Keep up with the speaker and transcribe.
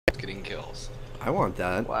kills. I want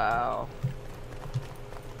that. Wow.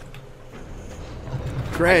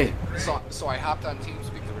 Great. So I hopped on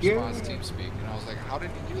TeamSpeak, the response TeamSpeak, and I was like, how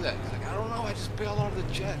did you do that? He's like, I don't know, I just bailed out of the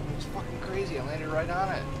jet. It was fucking crazy. I landed right on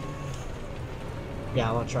it. Yeah,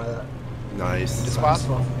 I want to try that. Nice. It's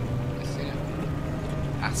possible. I seen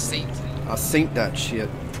it. I'll sink that shit.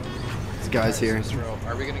 This guy's here.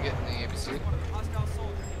 Are we gonna get in the ABC?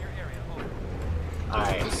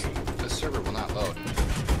 Alright. This server will not load.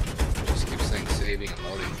 It just keeps saying saving and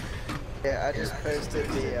loading. Yeah, I just posted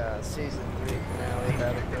the season 3 finale of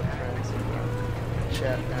How to Kill Friends in the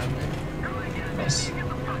chat down there. Nice.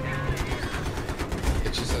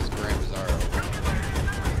 It just says Grand Bazaar over.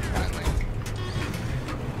 Finally.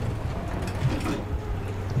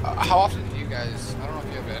 How often do you guys, I don't know if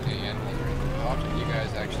you have any animals or anything, how often do you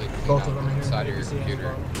guys actually clean Both out of them the are inside of here. your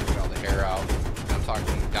computer, get all the hair out? And I'm talking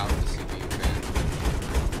down to the CPU fan.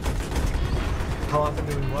 How often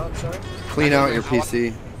do we what? Sorry? Clean out your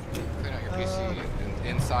PC. Clean out your PC and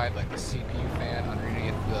inside like the CPU fan,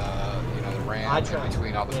 underneath the, you know, the RAM, in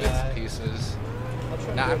between all the bits and pieces.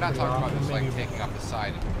 Now, I'm not talking about just like taking off the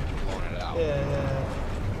side and blowing it out.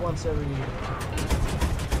 Yeah. Once every 3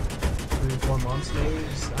 or 4 months maybe.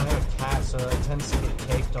 I have a cat, so it tends to get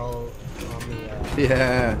caked all on the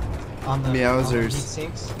on the heat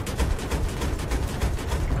sinks.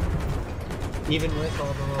 Even with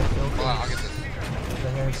all the little filters, Hold on, I'll get this. the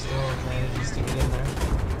hair still manages to get in there.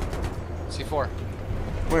 C4.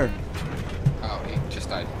 Where? Oh, he just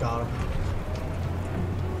died. Got him.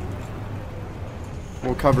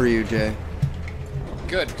 We'll cover you, Jay.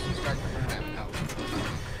 Good, because he's back from your no.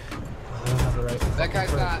 I don't have the right. That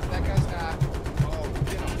guy's not. Oh,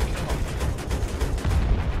 get him.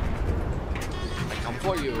 I come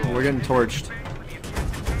for you. We're getting torched.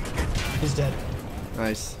 He's dead.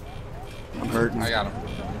 Nice. I'm hurting. I got him.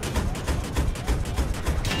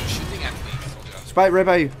 Shooting at me. Spite right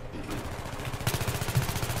by you.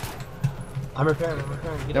 I'm repairing.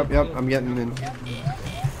 Get Yep, I'm getting in.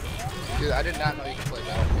 Dude, I did not know you could play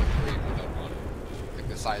Battlefield 3 with that one. Like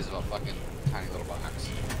the size of a fucking tiny little box.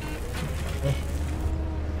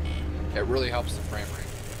 It really helps the frame rate.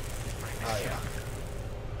 Oh yeah.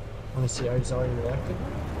 Let me see. Are you already reacted?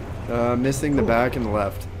 Missing the back and the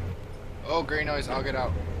left. Oh, great noise. I'll get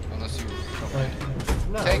out. Unless you don't mind.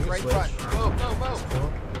 No, Tank right front. Go.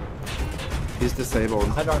 Cool. He's disabled.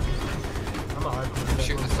 Hi, Dark. I'm a hard. I'm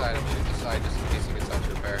shooting the side just in case he gets out to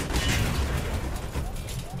repair.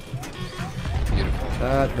 Beautiful.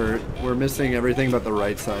 That hurt. We're missing everything but the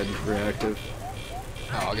right side reactive.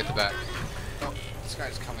 Oh, I'll get the back. Oh, this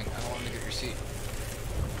guy's coming. I don't want him to get your seat.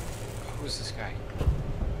 Who is this guy?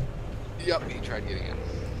 Yup, he tried getting in.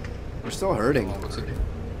 We're still hurting. Oh,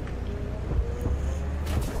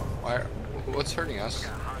 what's hurting us?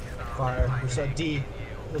 Fire. There's a D.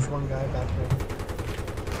 There's one guy back there.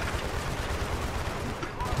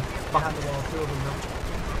 Behind the wall. 2 of them now.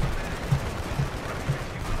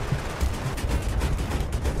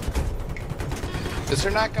 Is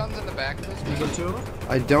there not guns in the back of this? You get 2 of them?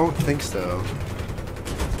 I don't think so.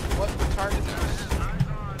 What retardedness?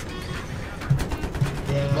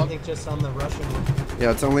 Yeah, I think just on the Russian one.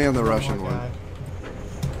 Yeah, it's only on the Russian one.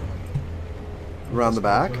 Around the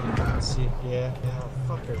back? See, yeah.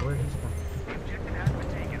 Fucker, where is he?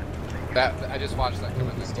 I just watched that come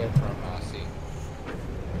in this game from C.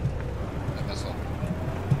 That missile.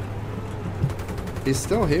 He's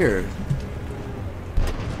still here.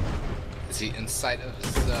 Is he inside of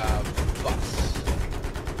his bus?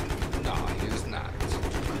 No, he is not.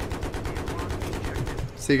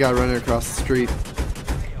 See a guy running across the street.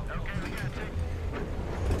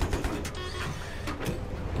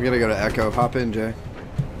 We gotta go to Echo. Hop in, Jay.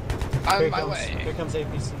 On my way. Here comes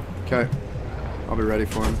APC. Okay. I'll be ready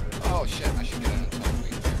for him. Oh shit, I should get in until we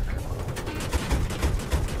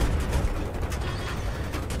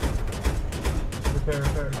Repair.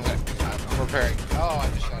 I'm repairing. Oh, I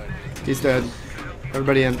just shot it. He's dead.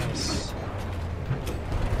 Everybody in.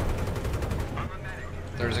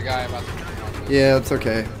 There's a guy about to. Yeah, it's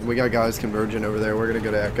okay. We got guys converging over there. We're gonna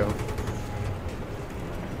go to Echo.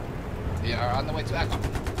 Yeah, on the way to Echo.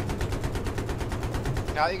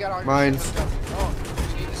 Now you got all your Mines. shit hooked up. Oh,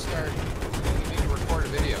 you need to start. You need to record a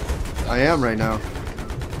video. I am right now.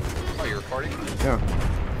 Oh, you're recording? Yeah.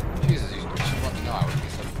 Jesus, you should let me know. I would be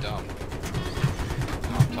so dumb.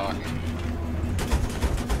 Now I'm talking.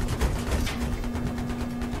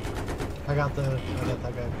 I got that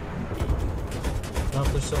guy. No,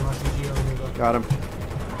 there's still an RPG over here though. Got him.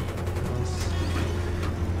 Nice.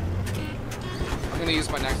 I'm gonna use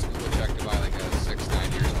my next Google check to buy like a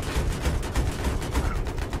 690 or something.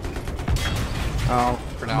 Ow.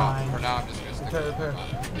 For now, I'm just gonna stick with Repair. my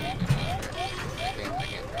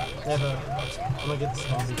like I'm gonna get this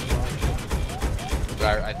one.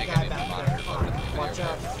 I think I need to monitor. Watch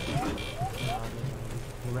out.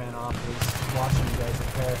 He ran off. He's watching you guys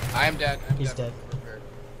repair. I am dead. He's dead.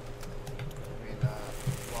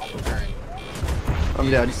 While repairing. I'm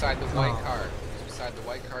dead. Beside the white car. He's beside the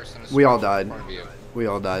white car. We all died. We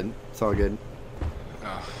all died. It's all good.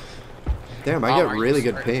 Damn, I get really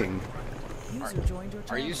good ping.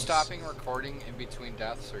 Are you stopping recording in between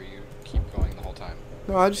deaths, or you keep going the whole time?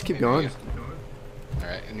 No, I just keep going.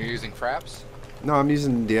 Alright, and you're using Fraps? No, I'm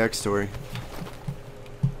using the X story.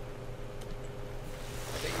 I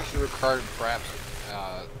think you should record Fraps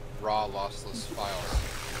raw lossless files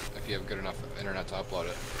if you have good enough internet to upload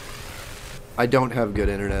it. I don't have good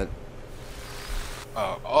internet.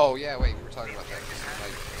 Oh yeah, wait, we were talking about that.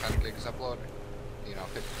 Like 10 gigs upload? You know,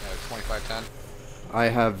 2510? I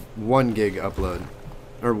have 1 gig upload.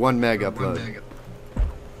 Or 1 meg upload.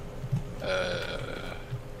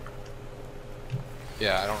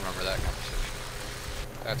 Yeah, I don't remember that conversation.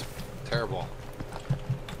 That's terrible.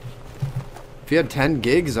 If you had 10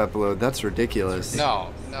 gigs upload, that's ridiculous.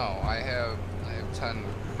 No, I have 10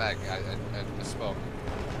 meg. I misspoke.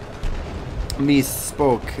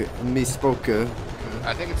 Misspoke.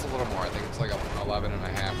 I think it's a little more. I think it's like 11 and a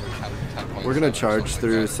half or 10 We're gonna charge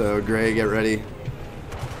through, so Gray, get ready.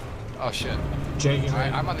 Oh shit. Jay,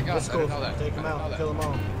 I'm on the gun. I didn't know that. Take them out. Kill them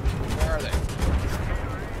all. Where are they?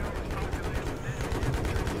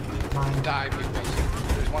 Mine. Die, people.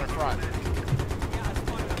 There's one in front.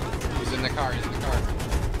 He's in the car.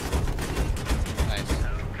 Nice.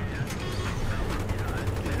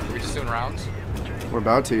 Are we just doing rounds? We're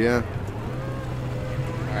about to, yeah.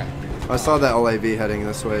 Alright. I saw that LAV heading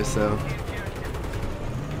this way, so.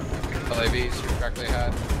 LAVs, you're directly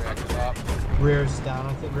ahead. Reactive up. Rear's down.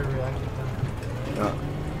 I think rear reactive down. Oh.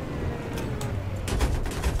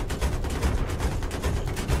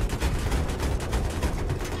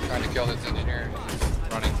 Trying to kill this engineer. He's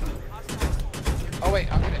running. Oh wait,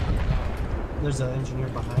 I'm gonna. There's an engineer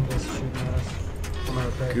behind us shooting at us. I'm gonna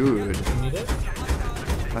repair. Good. You need it?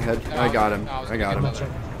 I got him. I got him.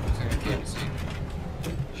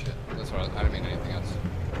 Shit, that's what I didn't mean anything else.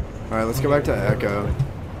 Alright, let's go back to Echo.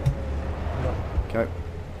 Okay.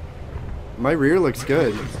 My rear looks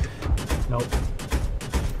good. Nope.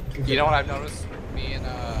 You know what I've noticed? Me and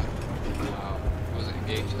was it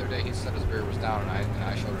Engaged the other day? He said his rear was down, and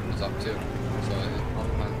I showed it was up too. So it all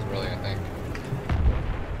depends, really, I think.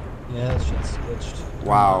 Yeah, that shit's switched.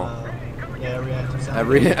 Wow. Yeah, reactive's down.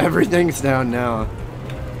 Everything's down now.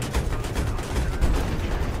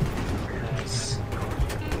 Nice.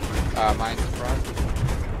 Mine's in front.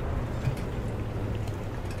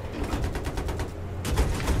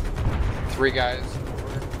 Three guys.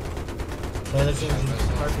 Yeah, there's an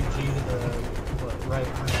RPG to the right.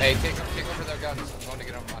 Hey, take over their guns. I'm going to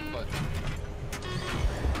get them on foot.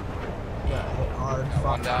 Got hit hard. Got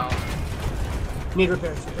one down. Need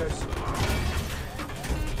repairs.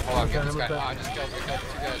 Hold on, get this guy. I just killed 2 guys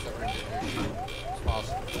that were injured. It's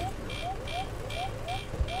possible.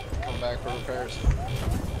 Come back for repairs.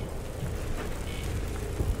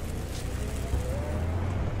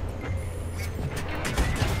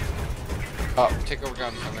 Oh, take over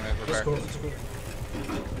guns. I'm gonna repair. Cool.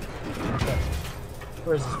 Okay.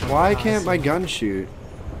 Where's this one? Why can't my gun shoot?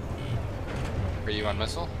 Are you on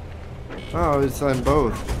missile? Oh, it's on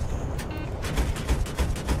both.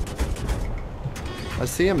 I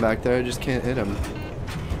see him back there, I just can't hit him.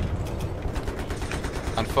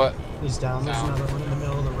 On foot. He's down. There's another one in the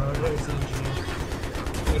middle of the road. Where's the engineer?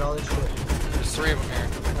 Look at all this shit. There's 3 of them here.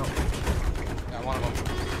 No. Got one of them.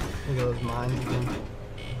 Look at those mines again.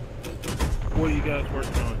 What are you guys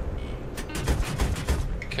working on?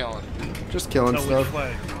 Killing. Just killing stuff.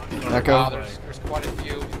 Flag? Echo. There's quite a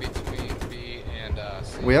few in between B and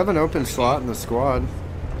C. We have an open slot in the squad.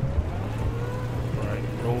 Alright,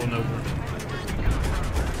 rolling over.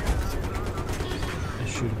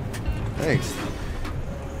 Shoot. Thanks.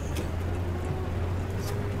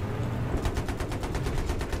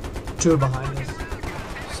 Two behind us.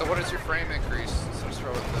 So what is your frame increase? So let's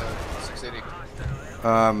throw with the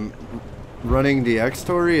 680. Running the X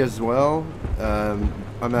story as well.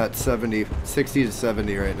 I'm at 60 to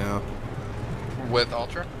 70 right now. With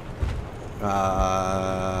Ultra?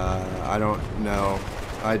 I don't know.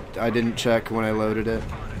 I didn't check when I loaded it.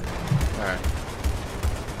 Alright.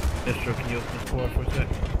 Distro, can you open this door for a sec?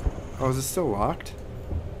 Oh, is it still locked?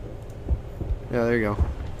 Yeah, there you go.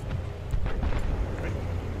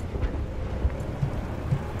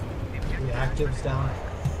 Reactives down.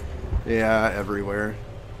 Yeah, everywhere.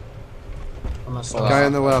 I'm gonna Guy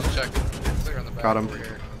on the left. Check. Clear on the back. Got him. Over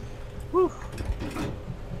here. Woo.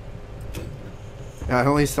 I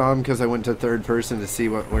only saw him because I went to third person to see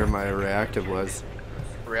where my reactive was.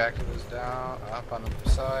 Reactive is down, up on the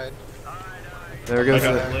side. There goes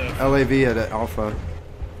the LAV at Alpha.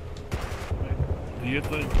 Do you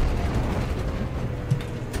think?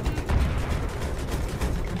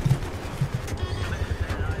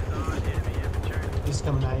 He's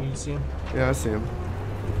coming at you, you see him? Yeah, I see him.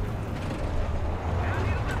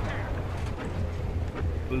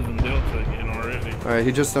 Losing Delta again already. Alright,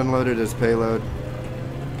 he just unloaded his payload.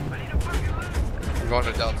 I'm going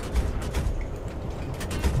to Delta.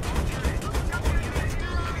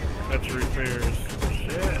 That's repairs.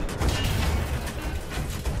 Shit.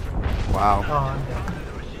 Wow. Oh, I'm down.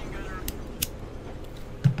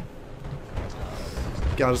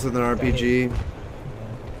 Got us with an RPG.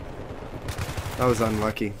 That was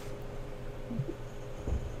unlucky.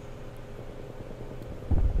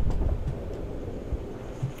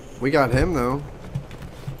 We got him though.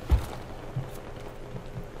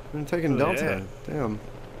 We're taking Delta. Yeah. Damn.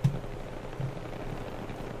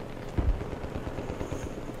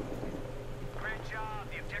 Great job.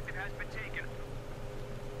 The objective has been taken.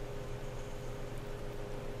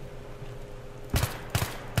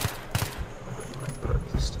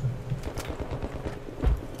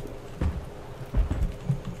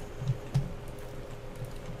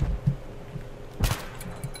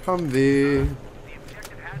 Humvee.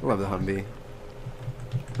 I love the Humvee.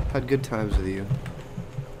 Had good times with you.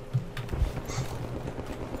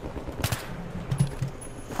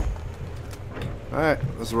 Alright,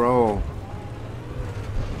 let's roll.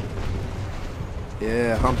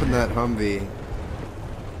 Yeah, humping that Humvee.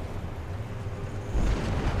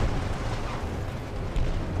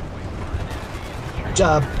 Good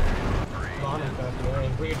job.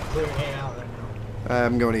 We can clear A out right now.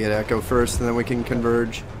 I'm going to get Echo first, and then we can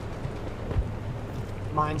converge.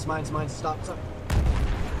 Mines. Stop.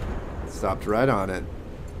 Stopped right on it.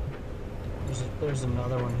 There's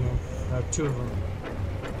another one here. Two of them.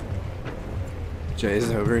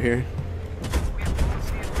 Jay's over here.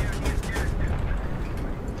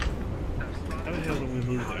 How the hell did we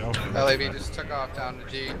move the Alpha? LAV just took off down to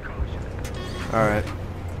G. Alright.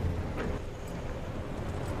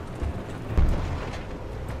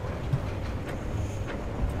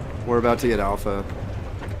 We're about to get Alpha.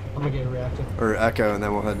 I'm gonna get reactive. Or Echo, and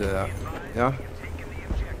then we'll head to that. Yeah?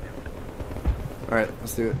 Alright,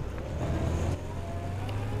 let's do it.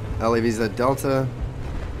 LAV's at Delta.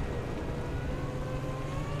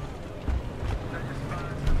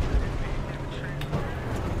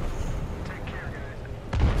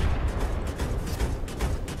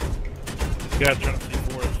 Guy trying to see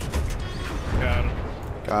for us. Got him.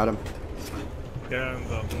 Got him. Got him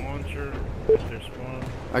the launcher. Their spawn.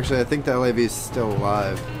 Actually, I think the LAV's still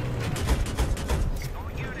alive.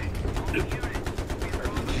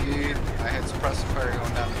 RPG. I had suppressive fire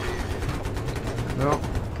going down to B. Nope.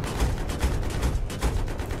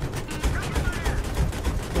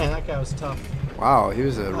 Man, that guy was tough. Wow, he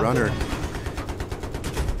was a runner.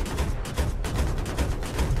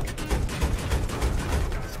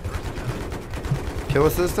 Kill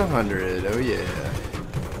assist 100, oh yeah.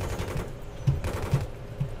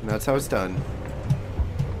 And that's how it's done.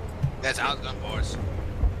 That's how it's done, boys.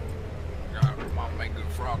 Mom make good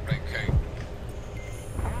frog leg cake.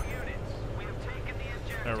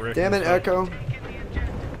 Damn it, Echo.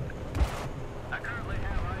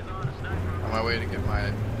 On my way to get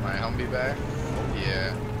my Humvee back.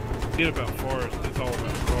 Yeah. Forget about Forrest. It's all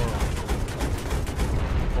about Carl.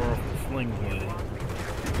 Carl from Sling Blade.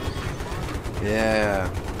 Yeah.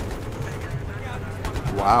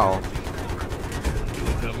 Wow.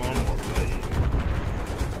 That lawnmower blade.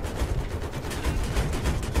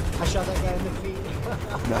 I shot that guy in the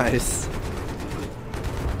feet. Nice.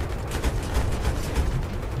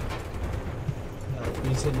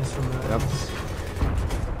 He's hitting us from the Yep.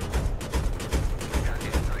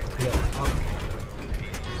 Yeah.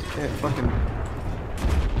 Can't fucking.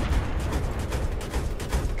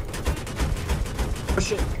 Push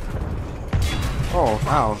it. Oh,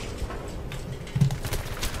 wow.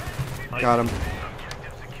 Got him.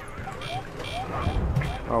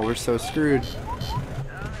 Oh, we're so screwed.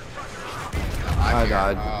 I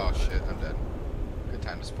died. Oh shit, I'm dead. Good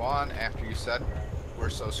time to spawn. After you said we're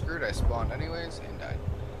so screwed, I spawned anyways and died.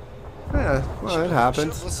 Yeah, well, it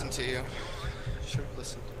happens. Should've listened to you. Should've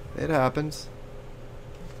listened. It happens.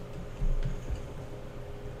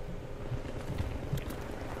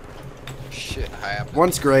 Shit happened.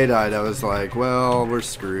 Once Gray died, I was like, well, we're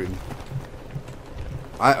screwed.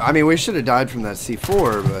 I mean, we should have died from that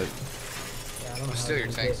C4, but Yeah, I don't know Still how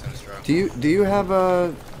your to tank's do in stroke. do you have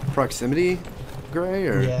a proximity, Gray,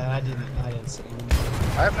 or? Yeah, I didn't see him.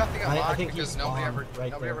 I have nothing unlocked I think because he's nobody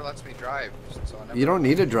right ever lets me drive. So I never You don't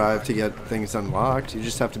need to drive to get things unlocked. You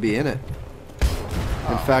just have to be in it.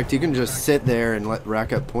 In fact, you can just sit there and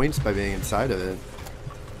rack up points by being inside of it.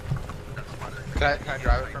 Can I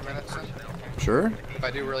drive it for a minute, son? Sure. If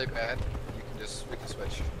I do really bad, we can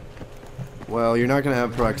switch. Well, you're not gonna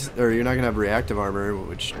have you're not gonna have reactive armor,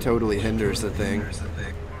 which totally hinders the thing.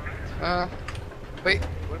 Wait.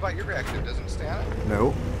 What about your reactive? Doesn't it stay on it?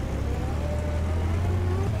 Nope.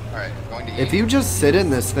 All right, going to E. If you just sit in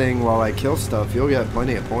this thing while I kill stuff, you'll get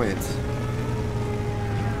plenty of points.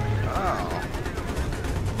 Oh.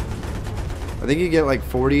 I think you get like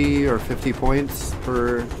 40 or 50 points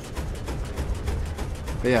per.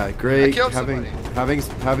 But yeah, great. Having,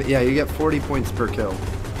 yeah, you get 40 points per kill.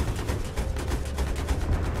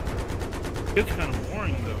 It's kind of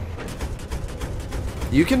boring though.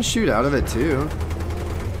 You can shoot out of it too.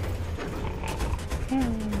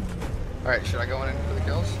 Alright, should I go in for the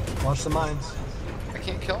kills? Watch the mines. I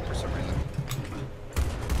can't kill him for some reason.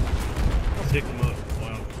 Pick him up.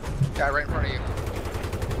 Wow. Guy right in front of you.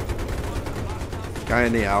 Guy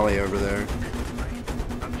in the alley over there.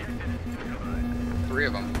 3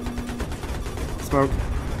 of them. Smoke.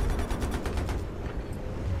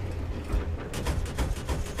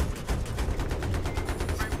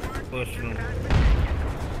 Pushing him.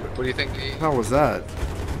 What do you think, D? How was that?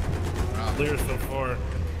 Clear so far.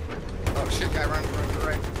 Oh shit, guy running from the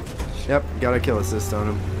right. Shit. Yep, got a kill assist on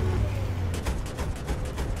him.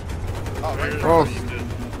 Oh, right in front Oh,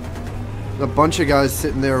 of you. a bunch of guys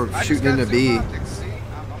sitting there shooting into B. See, I'm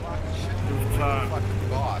locking shit. Fucking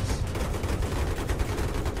boss.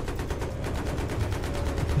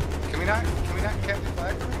 Can we not cap the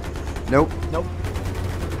flag? Nope. Nope.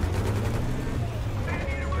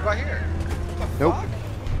 What about here? What the Nope. fuck?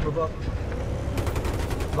 We're above.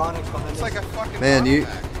 Vonix behind It's us. like a fucking Man,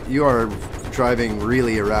 bottleneck. you are driving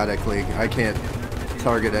really erratically. I can't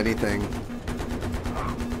target anything.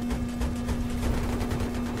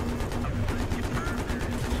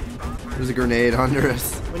 There's a grenade under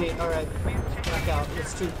us. We need. All right. Back out.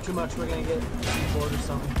 It's too much. We're gonna get bored or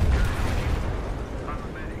something.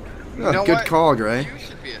 Oh, know good what? call, Gray. You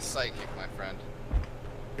should be a psychic, my friend.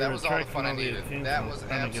 They That were was all the attracting fun I all the needed. attention, That was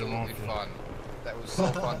trying to get 'em absolutely off you. fun. That was so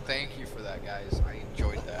fun. Thank you for that, guys. I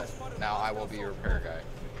enjoyed that. Now I will be your repair guy.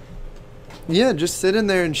 Yeah, just sit in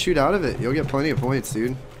there and shoot out of it. You'll get plenty of points,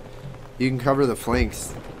 dude. You can cover the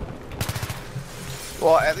flanks.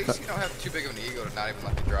 Well, at least you don't have too big of an ego to not even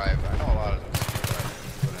let me drive. I know a lot of them.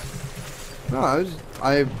 No,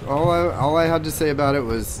 all I had to say about it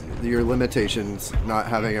was your limitations, not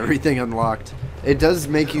having everything unlocked. It does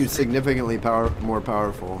make you significantly more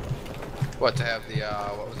powerful. What, to have the,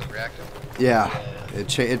 what was it, reactive? Yeah,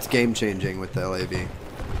 it's game changing with the LAV.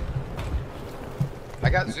 I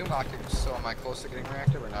got zoom locked, so am I close to getting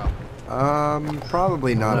reactive or no?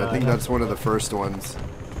 Probably not. I think that's one of the first ones.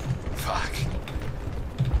 Fuck.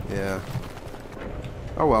 Yeah.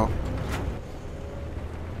 Oh well.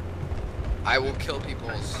 I will kill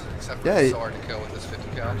people's, except for Yeah, it's so hard to kill with this 50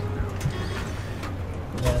 cal.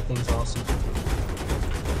 Yeah, that thing's awesome.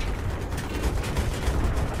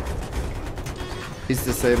 He's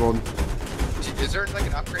disabled. Is there like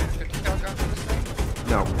an upgraded 50 cal gun for this thing?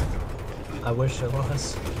 No. I wish there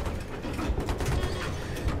was.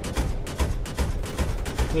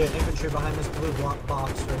 Yeah, infantry behind this blue block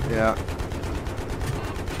box right here. Yeah.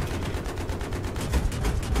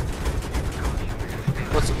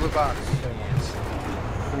 What's the blue box? Very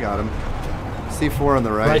nice. We got him. C4 on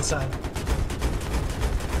the right. Right side.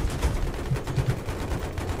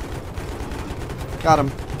 Got him.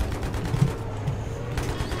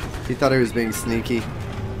 He thought he was being sneaky.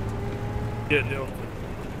 Get Delta.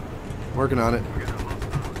 Working on it.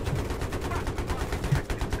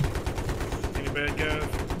 Any bad guys?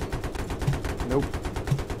 Nope.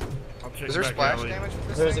 I'll check Is there back splash alley. damage with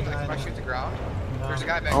this There's thing? a Like, guy if I there. shoot the ground? No. There's a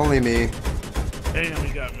guy back Only there. me. Damn,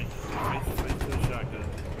 he got me. Face to the shotgun.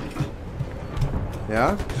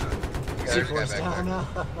 Yeah? Yeah, there's a guy C4's back down there. now.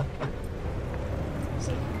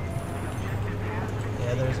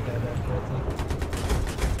 Yeah, there's a guy back there, I think.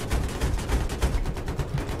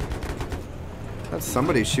 That's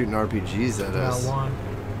somebody shooting RPGs at us. One.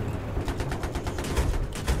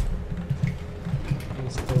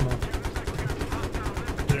 He's clear now.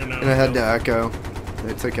 There now. Gonna head to Echo.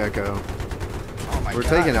 They took Echo. Oh my We're God,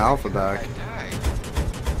 taking how Alpha did that back. guy die?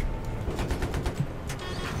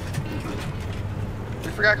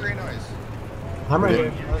 We forgot great noise. I'm right Yeah.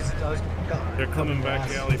 here. I was They're coming back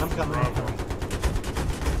fast. alley I'm from coming. Bravo.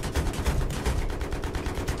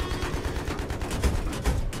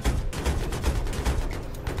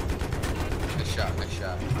 Nice shot, nice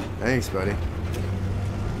shot. Thanks, buddy.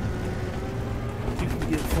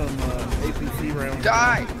 some APC rounds.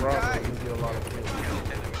 Die!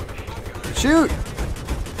 Shoot!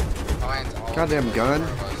 Mine's all Goddamn over gun. us.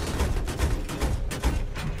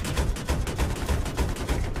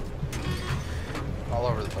 All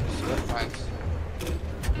over the place. Mine's.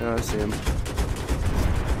 Yeah, I see him.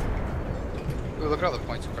 Ooh, look at all the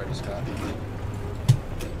points we already just got.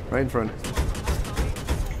 Right in front.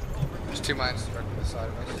 There's 2 mines right to the side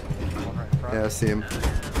of us. One right in front. Yeah, I see him.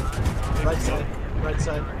 Right side. Right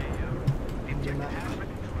side. Get that.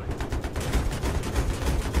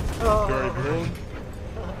 Oh.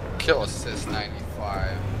 Kill assist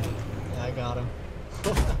 95. Yeah, I got him.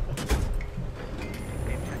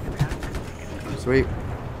 Sweet.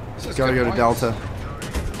 This is Gotta good go to points. Delta.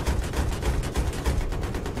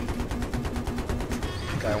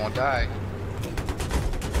 Guy won't die.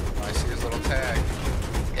 Oh, I see his little tag.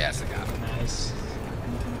 Yes, I got him. Nice.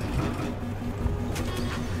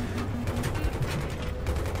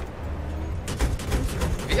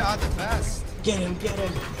 We are the best. Get him, get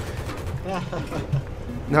him.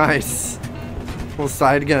 Nice. Full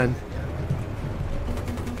side gun.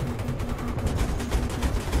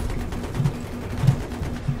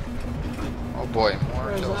 Oh boy, more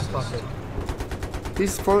Where's kills. that fucker?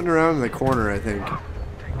 He's floating around in the corner, I think.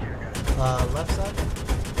 Left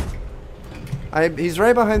side? He's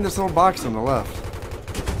right behind this little box on the left.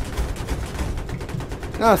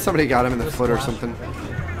 No, somebody got him in the Just foot or flash. something.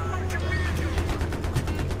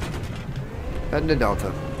 Heading to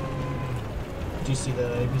Delta. Do you see the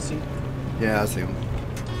ABC? Yeah, I see him.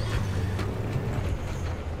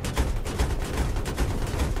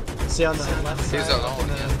 See on the left side? He's alone.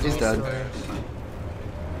 He's dead.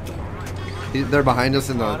 They're behind us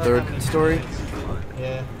in the third story.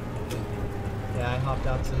 Yeah. Yeah, I hopped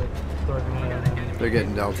out to the third grenade. They're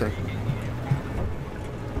getting Delta.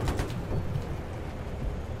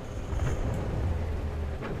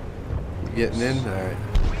 You getting in? Alright.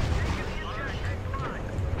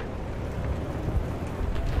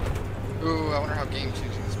 Ooh, I wonder how game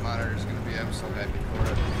changing this monitor is going to be. I'm so happy for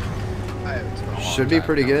it. It's been a long Should be time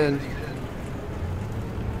pretty now. good.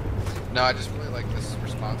 No, I just really like this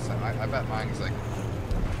response time. I bet mine's like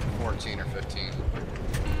 14 or 15.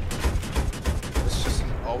 It's just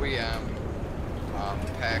an OEM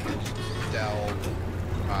packaged Dell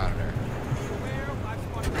monitor.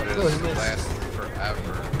 But it has lasted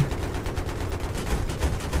forever.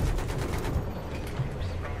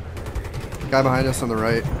 Guy behind us on the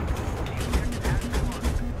right.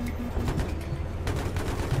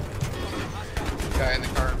 Guy in the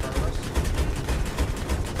car in front of us.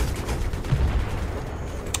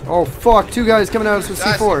 Oh fuck, 2 guys coming at us with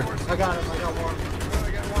Guys, C4. I got him, I got one. Oh,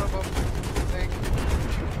 I got one of them, I think.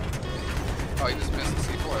 Oh, he just missed the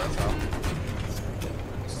C4, that's all.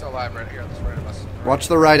 He's still alive right here on this right of us. Watch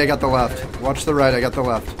the right, I got the left. Watch the right, I got the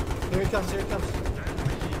left. Here he comes, here he comes.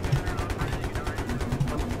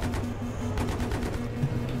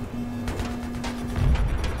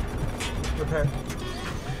 Repair.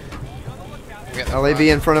 We're getting LAV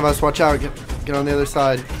in front of us, watch out, get on the other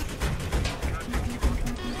side.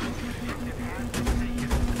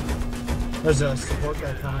 There's a support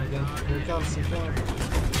guy coming again. Here he comes, he's coming.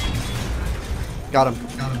 Got him.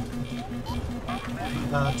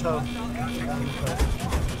 Toe.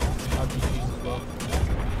 RPGs as well.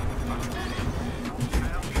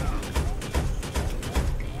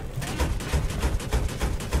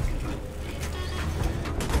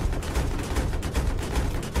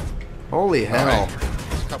 Holy hell. Alright,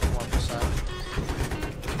 just a couple more percent.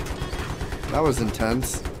 That was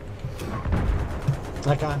intense.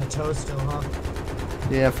 That guy on the toe still, huh?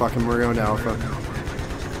 Yeah, fuck him, we're going to Alpha.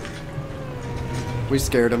 We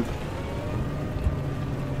scared him.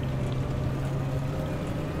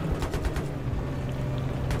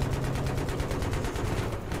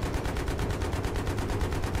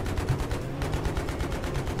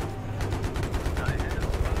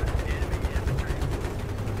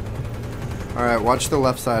 Alright, watch the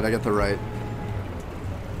left side, I got the right.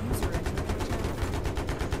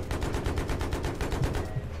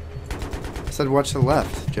 I said watch the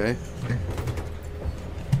left, Jay.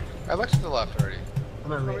 I looked to the left already. I'm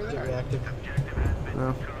gonna Over get there. reactive.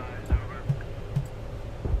 No.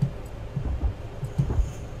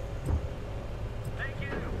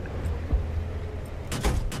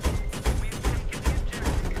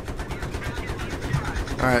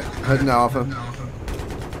 Alright, heading to Alpha.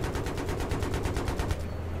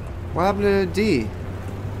 What happened to D?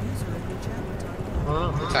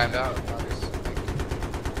 Timed out, obviously.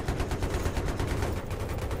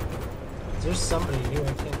 There's somebody here,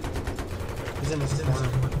 I think. He's in this corner.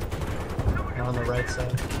 On the right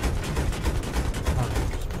side.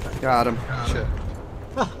 Got him. Shit.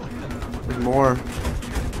 There's more.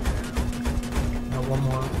 One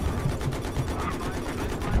more.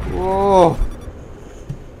 Whoa.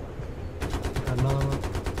 Another one.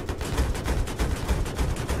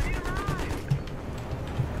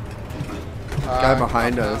 Guy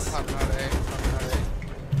behind us.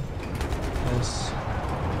 Nice.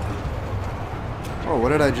 Oh, what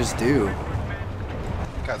did I just do?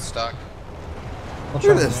 Got stuck. Look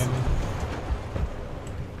at this.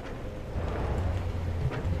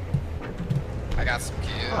 I got some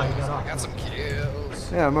kills. Oh, you got I off. got some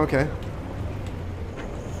kills. Yeah, I'm okay.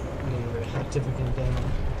 You're active again, damn.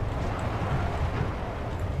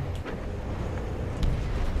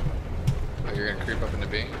 Oh, you're gonna creep up into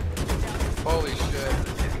B? Holy shit.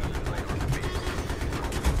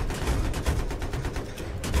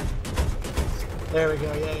 There we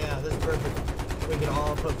go. Yeah. This is perfect. We can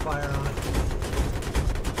all put fire on it.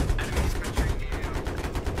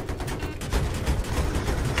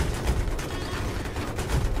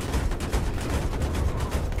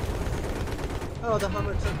 Oh, the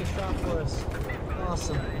Hummer took a shot for us.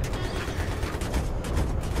 Awesome.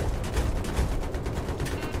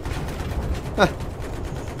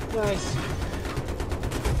 Nice.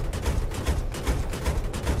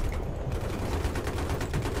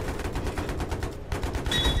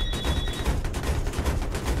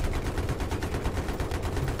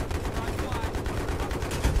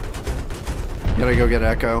 Gotta go get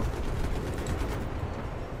Echo.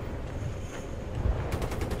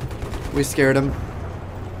 We scared him.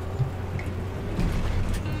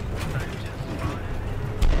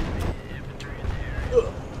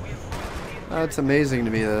 That's amazing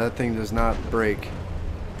to me that that thing does not break.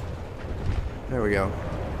 There we go.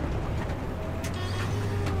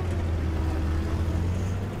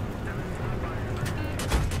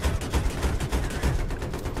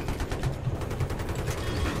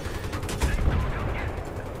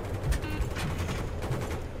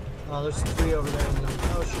 Oh, there's 3 over there.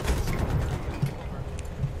 Oh, shit.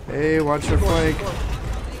 Hey, watch your flank.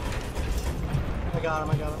 I got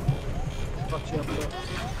him. Fucked you up a bit.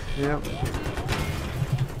 Yep.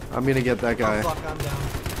 I'm gonna get that guy. Oh, fuck, I'm down.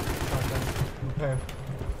 Shotgun. Repair.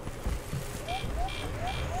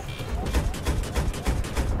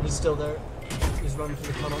 He's still there. He's running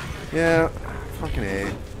through the tunnel. Yeah. Fucking A.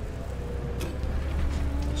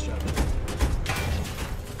 Nice shot.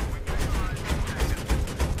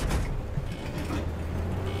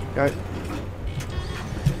 Guy.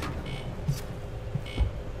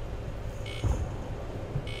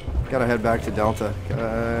 Gotta head back to Delta.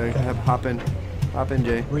 Gotta hop in. Hop in,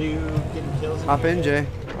 Jay. Were you getting kills? Hop in, Jay.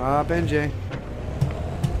 Hop in, Jay.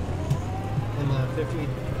 And the 50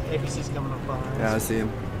 APC's coming up behind. Yeah, I see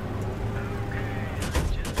him.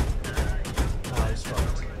 Oh, he's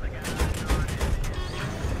fucked.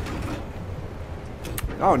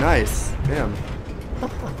 Oh, nice. Damn.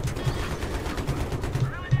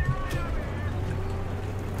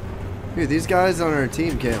 Dude, these guys on our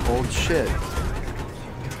team can't hold shit.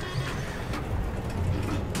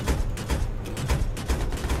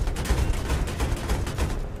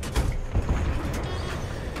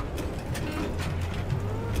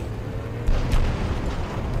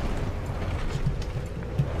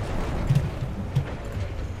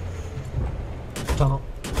 Tunnel.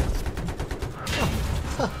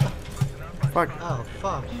 Fuck. Oh,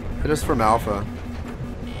 fuck. Hit us from Alpha.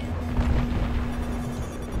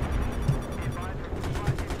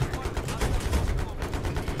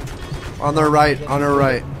 On their right, on our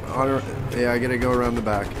right. On our, yeah, I gotta go around the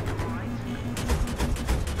back.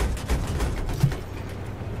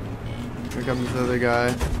 Here comes the other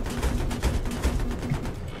guy.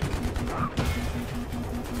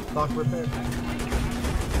 Dock repair.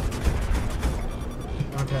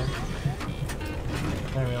 Okay.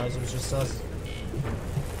 I didn't realize it was just us.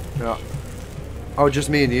 Yeah. Oh, just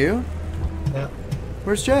me and you? Yeah.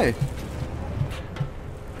 Where's Jay?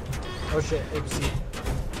 Oh shit, APC.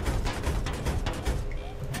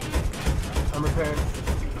 I'm repairing.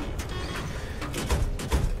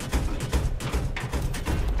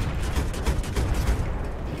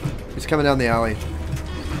 He's coming down the alley.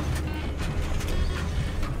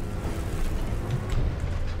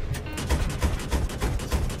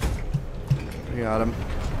 I got him.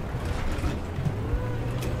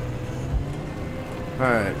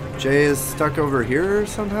 Alright, Jay is stuck over here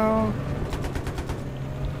somehow?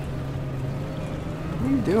 What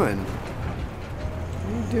are you doing?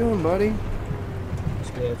 What are you doing, buddy?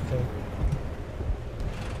 Just AFK.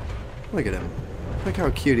 Look at him. Look how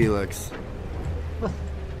cute he looks.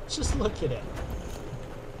 Just look at it.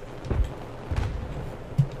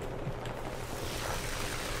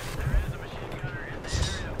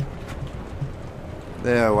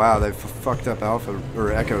 Yeah, wow, they fucked up Alpha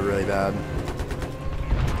or Echo really bad.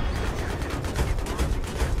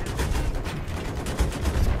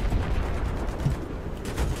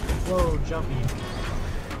 Whoa, jumpy.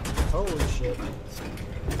 Holy shit.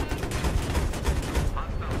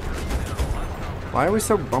 Why are we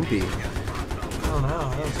so bumpy? I don't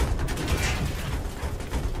know.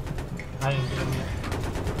 I didn't get him yet.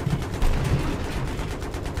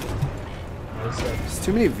 There's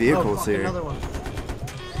too many vehicles here. Another one.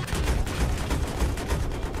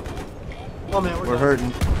 Oh man, we're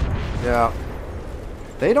hurting. Yeah.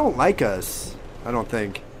 They don't like us, I don't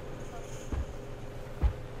think.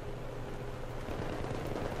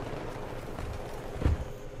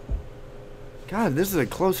 God, this is a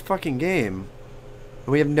close fucking game.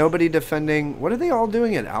 We have nobody defending. What are they all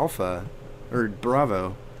doing at Alpha? Or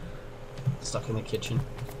Bravo? Stuck in the kitchen.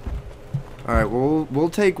 Alright, we'll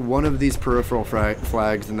take one of these peripheral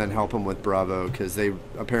flags and then help them with Bravo, because they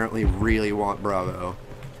apparently really want Bravo.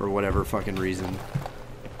 For whatever fucking reason.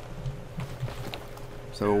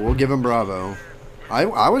 So we'll give them Bravo.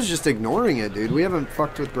 I was just ignoring it, dude. We haven't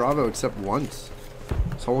fucked with Bravo except once.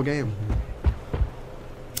 This whole game.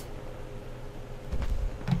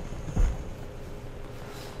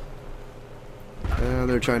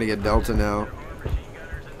 They're trying to get Delta now.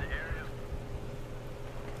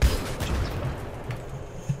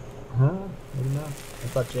 Huh? Maybe not. I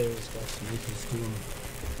thought Jay was got some weakness doing.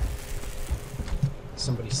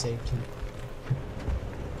 Somebody saved him.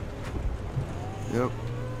 Yep.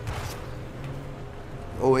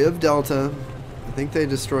 Oh, we have Delta. I think they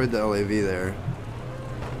destroyed the LAV there.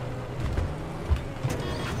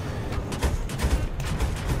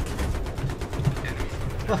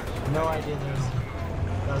 No idea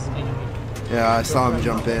that was an enemy. Yeah, I saw him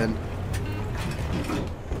jump in.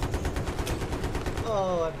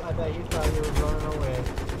 Oh, I bet you thought you were running away.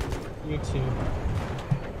 You too.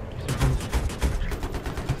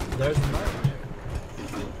 There's the knife.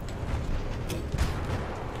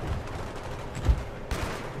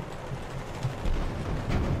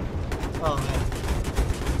 Oh man.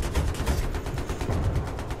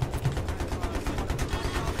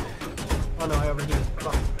 Oh no, I overheated.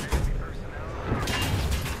 Fuck.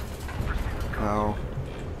 Oh.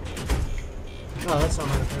 No, that's not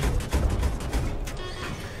my favorite.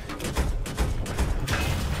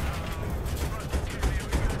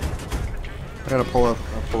 I gotta pull up.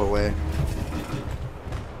 I'll pull away.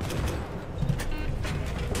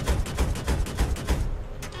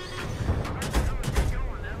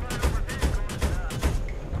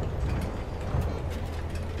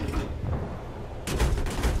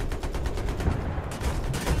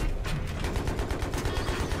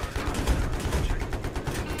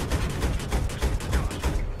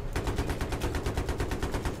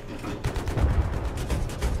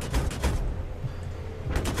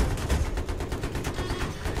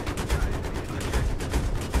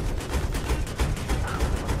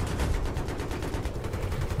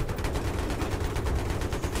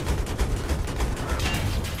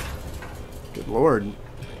 Good Lord.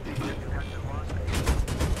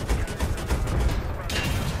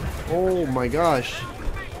 Oh my gosh.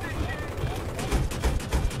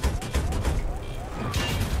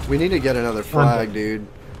 We need to get another flag, dude.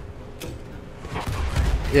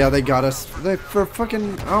 Yeah, they got us. They for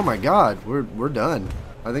fucking. Oh my god, we're done.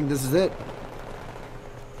 I think this is it.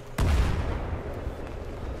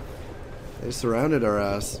 They surrounded our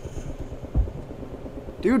ass.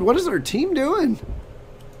 Dude, what is our team doing?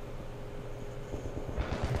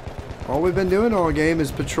 All we've been doing all game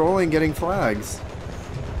is patrolling, getting flags.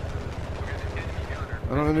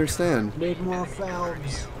 I don't understand. Need more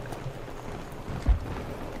flags.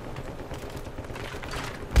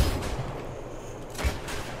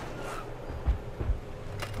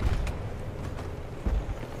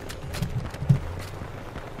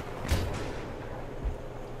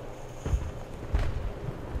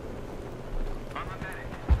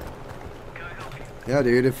 Yeah,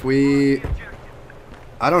 dude, if we...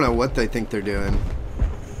 I don't know what they think they're doing.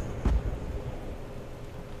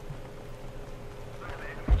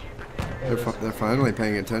 They're finally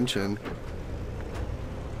paying attention.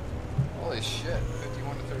 Holy shit,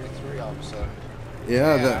 51 to 33 all of a sudden.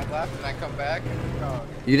 Yeah, I left and I come back and... Oh,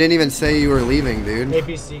 you didn't even say you were leaving, dude.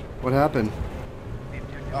 APC. What happened?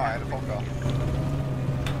 oh, I had a phone call.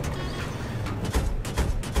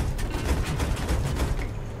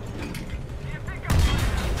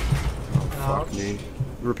 Fuck me.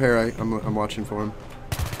 Repair, I'm watching for him.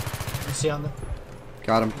 You see on the...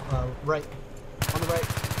 Got him. Right. On the right.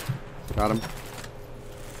 Got him.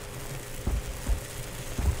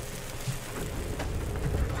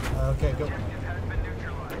 Okay, go.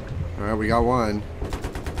 Alright, we got one.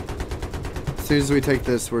 soon as we take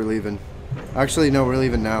this, we're leaving. Actually, no, we're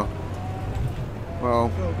leaving now. Well,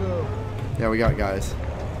 Go. yeah, we got guys.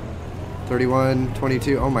 31,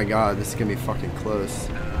 22. Oh my god, this is gonna be fucking close.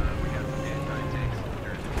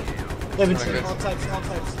 Infantry, all types.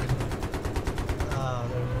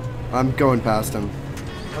 I'm going past him.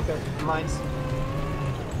 Okay, mines.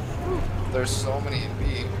 There's so many in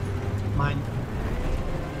B. Mine.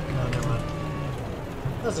 No, never mind.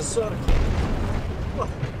 That's a soda can. What?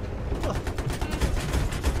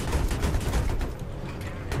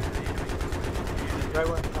 Right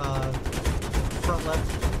where, front left.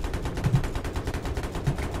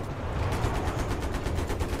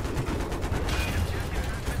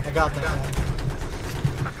 I got that.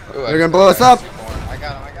 Ooh, They're gonna blow us up. I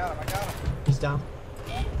got him. He's down.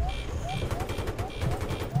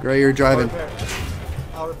 Gray, you're driving.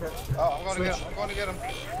 I'll repair. Oh, I'm going to get him.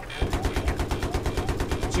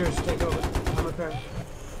 Cheers, take over. I'm repairing.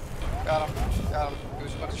 Got him.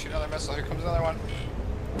 Who's about to shoot another missile? Here comes another one.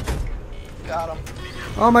 Got him.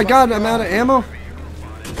 Oh my god, I'm out of ammo. Here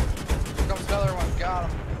comes another one. Got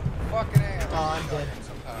him. Fucking ammo. Oh, I'm dead.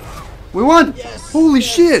 We won! Yes, Holy yes.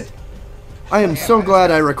 shit! I am so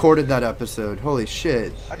glad I recorded that episode. Holy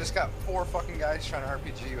shit. I just got 4 fucking guys trying to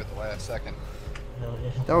RPG at the last second. Hell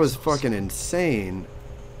yeah. That was fucking insane.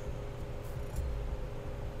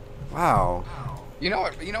 Wow. You know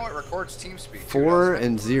what records TeamSpeak? 4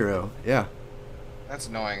 and 0. Yeah. That's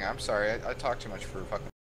annoying. I'm sorry. I talk too much for fucking